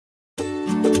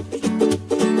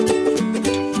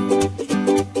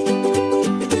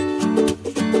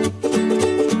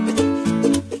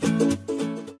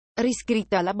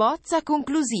scritta la bozza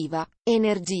conclusiva.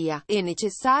 Energia. È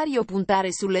necessario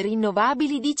puntare sulle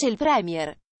rinnovabili, dice il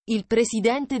Premier. Il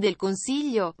Presidente del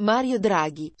Consiglio, Mario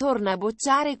Draghi, torna a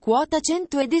bocciare quota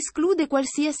 100 ed esclude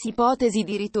qualsiasi ipotesi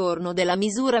di ritorno della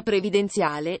misura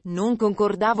previdenziale. Non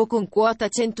concordavo con quota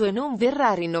 100 e non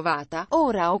verrà rinnovata.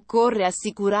 Ora occorre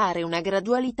assicurare una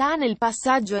gradualità nel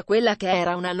passaggio a quella che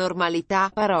era una normalità.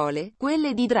 Parole,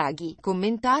 quelle di Draghi,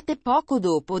 commentate poco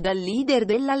dopo dal leader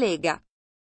della Lega.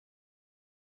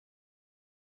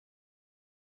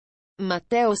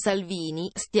 Matteo Salvini,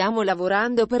 stiamo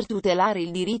lavorando per tutelare il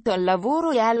diritto al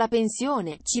lavoro e alla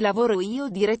pensione, ci lavoro io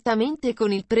direttamente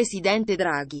con il presidente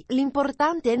Draghi,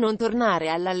 l'importante è non tornare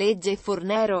alla legge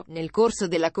Fornero. Nel corso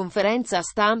della conferenza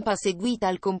stampa seguita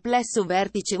al complesso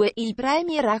vertice UE, il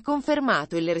Premier ha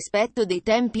confermato il rispetto dei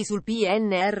tempi sul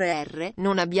PNRR,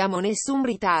 non abbiamo nessun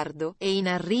ritardo, è in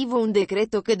arrivo un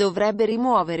decreto che dovrebbe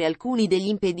rimuovere alcuni degli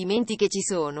impedimenti che ci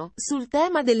sono, sul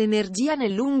tema dell'energia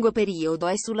nel lungo periodo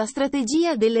e sulla strategia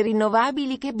delle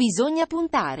rinnovabili che bisogna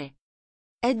puntare.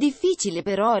 È difficile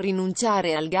però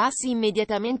rinunciare al gas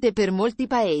immediatamente per molti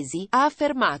paesi, ha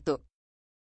affermato.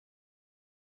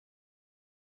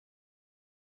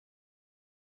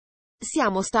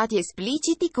 Siamo stati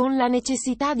espliciti con la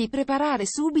necessità di preparare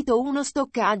subito uno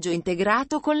stoccaggio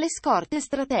integrato con le scorte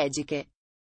strategiche.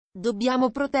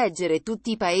 Dobbiamo proteggere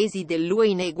tutti i paesi dell'UE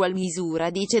in egual misura,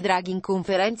 dice Draghi in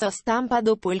conferenza stampa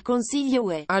dopo il Consiglio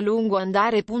UE. A lungo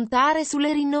andare puntare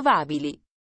sulle rinnovabili.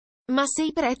 Ma se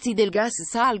i prezzi del gas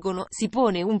salgono, si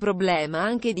pone un problema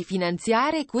anche di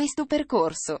finanziare questo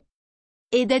percorso.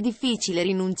 Ed è difficile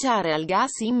rinunciare al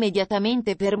gas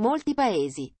immediatamente per molti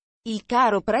paesi. Il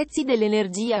caro prezzi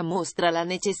dell'energia mostra la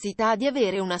necessità di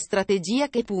avere una strategia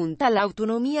che punta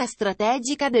all'autonomia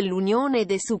strategica dell'Unione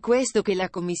ed è su questo che la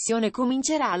Commissione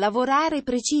comincerà a lavorare,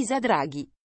 precisa Draghi.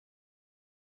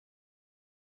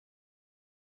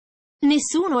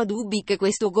 Nessuno ha dubbi che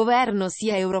questo governo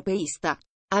sia europeista.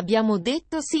 Abbiamo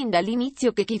detto sin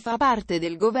dall'inizio che chi fa parte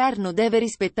del governo deve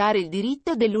rispettare il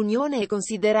diritto dell'Unione e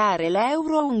considerare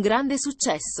l'euro un grande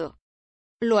successo.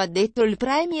 Lo ha detto il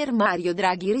Premier Mario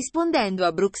Draghi rispondendo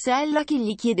a Bruxelles a chi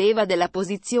gli chiedeva della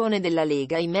posizione della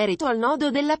Lega in merito al nodo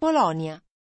della Polonia.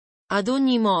 Ad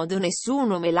ogni modo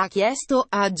nessuno me l'ha chiesto,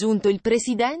 ha aggiunto il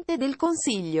Presidente del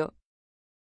Consiglio.